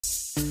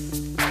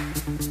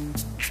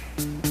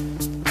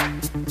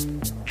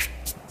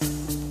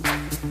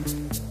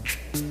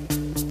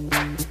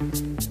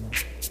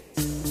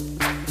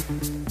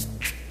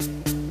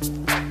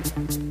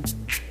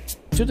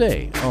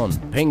Today on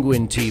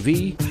Penguin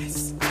TV,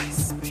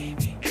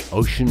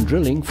 ocean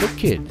drilling for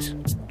kids.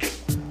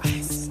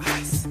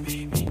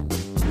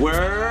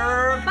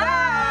 We're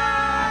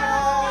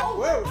back!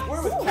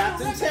 We're with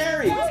Captain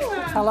Terry.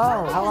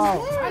 Hello,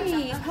 hello.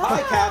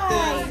 Hi,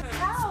 Captain.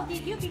 How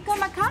did you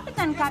become a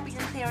captain, Captain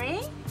Terry?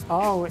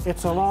 Oh,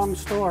 it's a long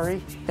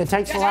story. It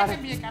takes a lot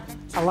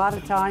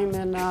of time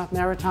in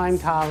maritime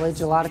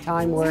college, a lot of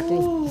time working.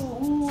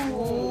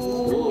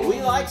 Ooh,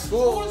 we like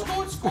school.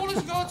 School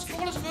is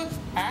good.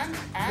 And?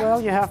 Well,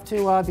 you have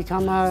to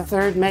become a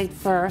third mate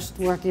first,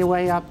 work your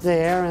way up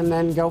there, and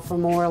then go for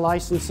more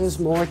licenses,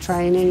 more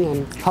training,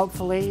 and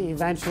hopefully,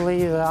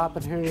 eventually, the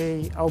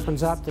opportunity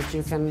opens up that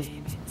you can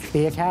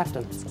be a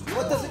captain.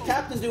 What does a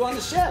captain do on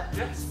the ship?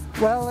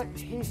 Well,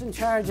 he's in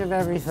charge of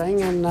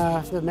everything, and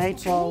the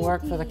mates all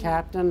work for the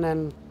captain,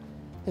 and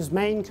his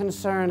main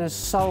concern is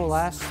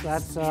SOLAS,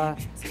 that's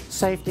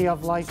safety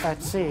of life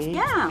at sea.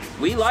 Yeah.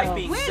 We like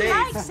being safe. We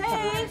like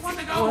safe.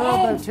 We're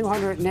about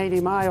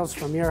 280 miles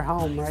from your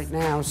home right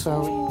now,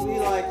 so... We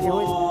like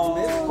home.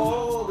 It's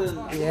cold and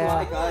we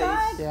like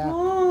ice. Yeah.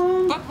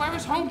 But where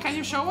is home? Can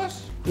you show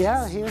us?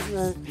 Yeah,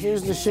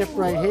 here's the ship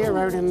right here,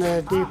 out in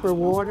the deeper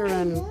water,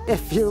 and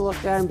if you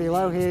look down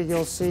below here,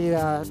 you'll see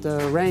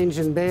the range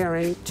and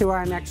bearing to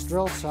our next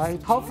drill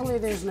site. Hopefully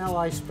there's no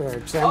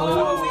icebergs. And We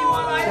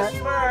want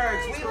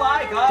icebergs. We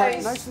like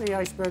ice. most of the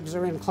icebergs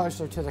are in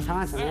closer to the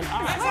continent.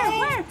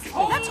 Where?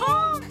 That's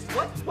home.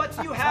 What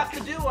do you have to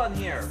do on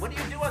here? What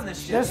do you do on this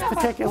ship? This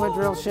particular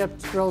drill ship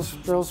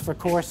drills for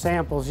core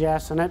samples,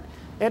 yes, and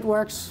it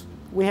works.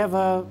 We have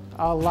a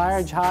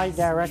large high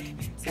derrick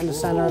in the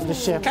center of the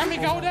ship. Can we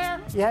go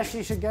there? Yes,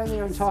 you should go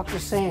there and talk to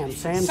Sam.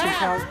 Sam can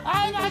tell,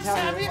 I know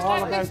Sam. you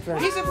all about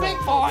drilling. He's a big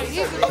boy.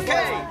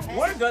 Okay,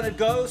 we're gonna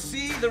go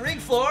see the rig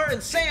floor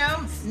and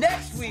Sam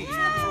next week.